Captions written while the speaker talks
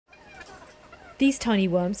These tiny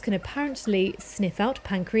worms can apparently sniff out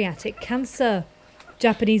pancreatic cancer.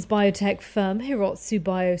 Japanese biotech firm Hirotsu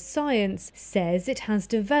Bioscience says it has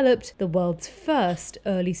developed the world's first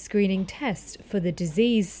early screening test for the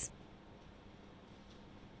disease.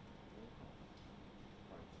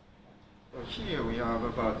 Here we have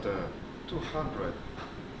about 200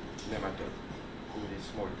 nematodes in this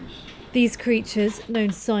small dish. These creatures, known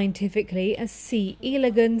scientifically as C.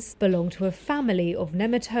 elegans, belong to a family of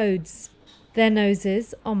nematodes. Their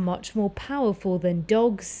noses are much more powerful than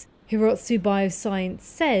dogs. Hirotsu Bioscience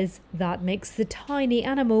says that makes the tiny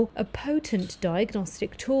animal a potent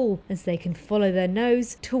diagnostic tool, as they can follow their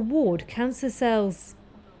nose toward cancer cells.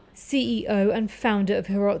 CEO and founder of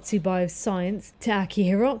Hirotsu Bioscience, Taaki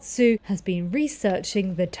Hirotsu, has been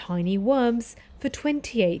researching the tiny worms for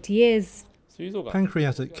 28 years.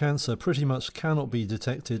 Pancreatic cancer pretty much cannot be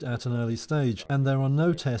detected at an early stage, and there are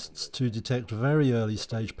no tests to detect very early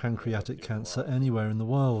stage pancreatic cancer anywhere in the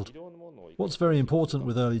world. What's very important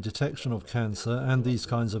with early detection of cancer and these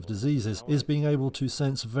kinds of diseases is being able to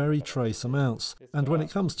sense very trace amounts. And when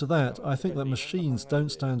it comes to that, I think that machines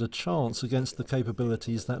don't stand a chance against the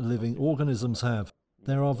capabilities that living organisms have.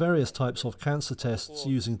 There are various types of cancer tests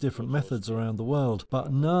using different methods around the world,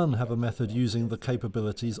 but none have a method using the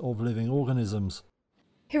capabilities of living organisms.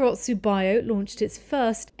 Hirotsu Bio launched its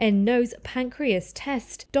first N-nose pancreas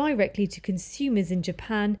test directly to consumers in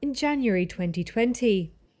Japan in January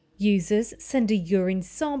 2020. Users send a urine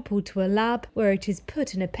sample to a lab where it is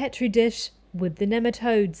put in a petri dish with the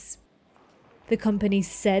nematodes. The company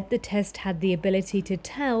said the test had the ability to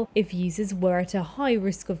tell if users were at a high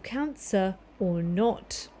risk of cancer or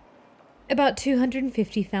not. About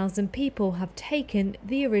 250,000 people have taken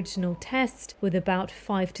the original test, with about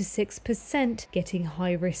 5 to 6% getting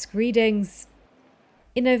high-risk readings.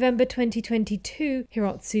 In November 2022,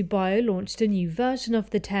 Hirotsu Bio launched a new version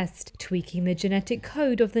of the test, tweaking the genetic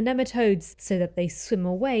code of the nematodes so that they swim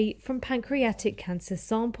away from pancreatic cancer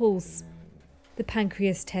samples. The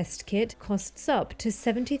pancreas test kit costs up to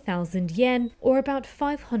 70,000 yen, or about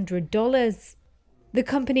 $500. The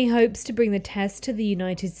company hopes to bring the test to the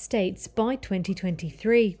United States by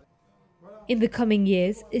 2023. In the coming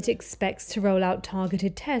years, it expects to roll out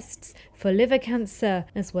targeted tests for liver cancer,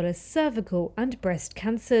 as well as cervical and breast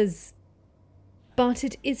cancers. But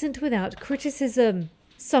it isn't without criticism.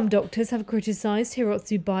 Some doctors have criticized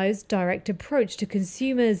Hirotsu Bio's direct approach to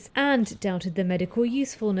consumers and doubted the medical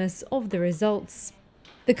usefulness of the results.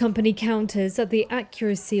 The company counters that the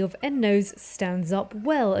accuracy of N-nose stands up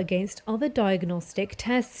well against other diagnostic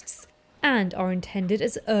tests and are intended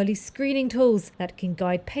as early screening tools that can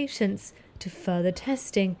guide patients to further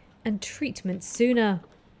testing and treatment sooner.